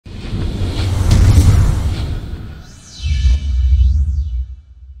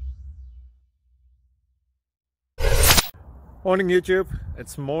Morning YouTube,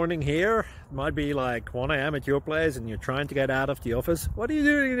 it's morning here. It might be like 1 a.m. at your place and you're trying to get out of the office. What are you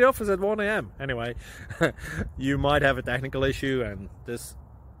doing in the office at 1 a.m.? Anyway, you might have a technical issue and this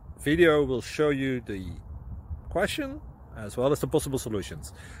video will show you the question as well as the possible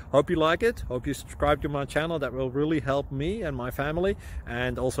solutions. Hope you like it, hope you subscribe to my channel. That will really help me and my family,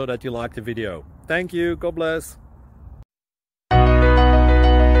 and also that you like the video. Thank you, God bless.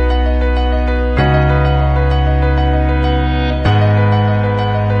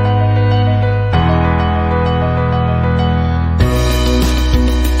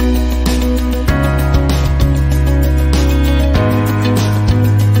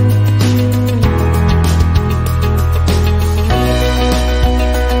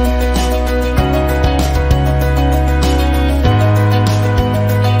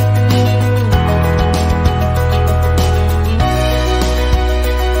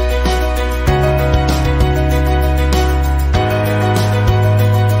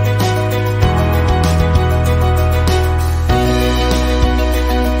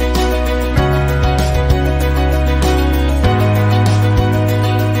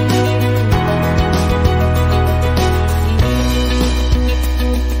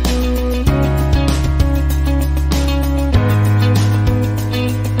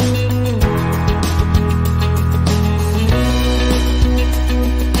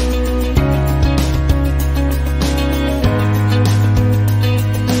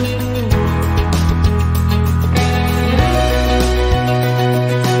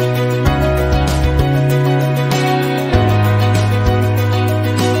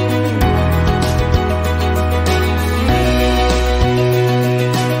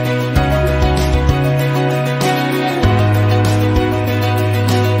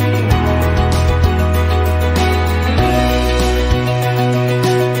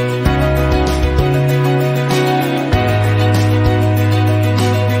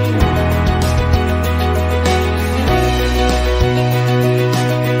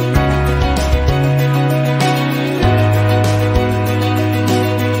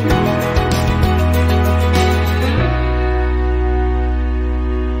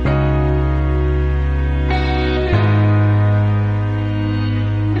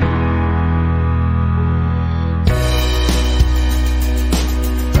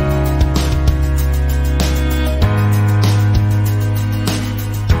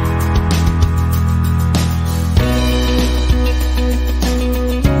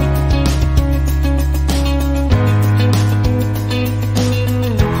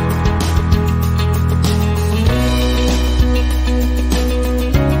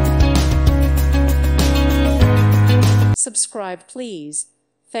 Subscribe, please.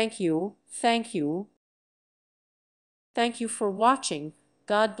 Thank you. Thank you. Thank you for watching.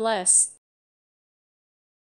 God bless.